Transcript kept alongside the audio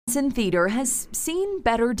Benson Theatre has seen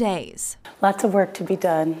better days. Lots of work to be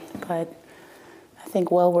done, but I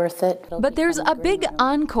think well worth it. But there's a big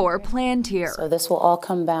encore planned here. So this will all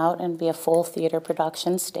come out and be a full theater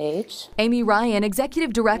production stage. Amy Ryan,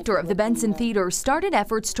 executive director of the Benson Theatre, started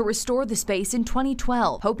efforts to restore the space in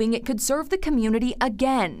 2012, hoping it could serve the community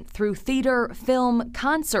again through theater, film,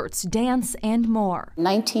 concerts, dance, and more. In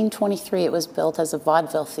 1923, it was built as a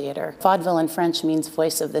vaudeville theater. Vaudeville in French means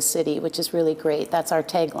voice of the city, which is really great. That's our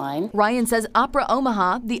tagline. Ryan says Opera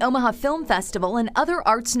Omaha, the Omaha Film Festival, and other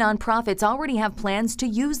arts nonprofits already have plans to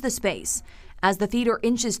use the space. As the theater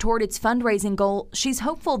inches toward its fundraising goal, she's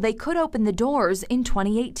hopeful they could open the doors in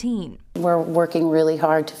 2018. We're working really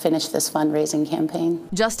hard to finish this fundraising campaign.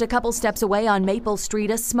 Just a couple steps away on Maple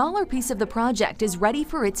Street, a smaller piece of the project is ready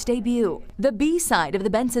for its debut. The B side of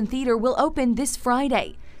the Benson Theatre will open this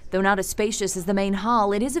Friday. Though not as spacious as the main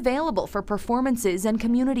hall, it is available for performances and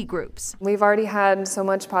community groups. We've already had so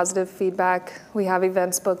much positive feedback. We have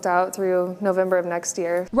events booked out through November of next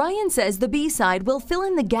year. Ryan says the B-side will fill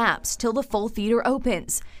in the gaps till the full theater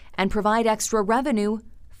opens and provide extra revenue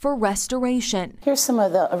for restoration. Here's some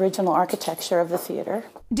of the original architecture of the theater.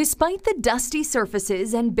 Despite the dusty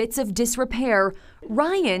surfaces and bits of disrepair,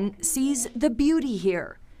 Ryan sees the beauty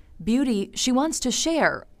here. Beauty she wants to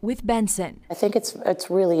share with Benson. I think it's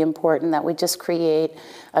really important that we just create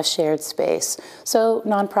a shared space so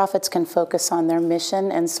nonprofits can focus on their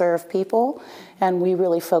mission and serve people, and we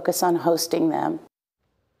really focus on hosting them.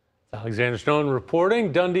 Alexandra Stone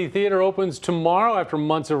reporting. Dundee Theatre opens tomorrow after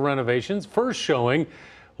months of renovations. First showing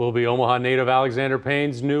will be Omaha native Alexander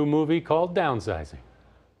Payne's new movie called Downsizing.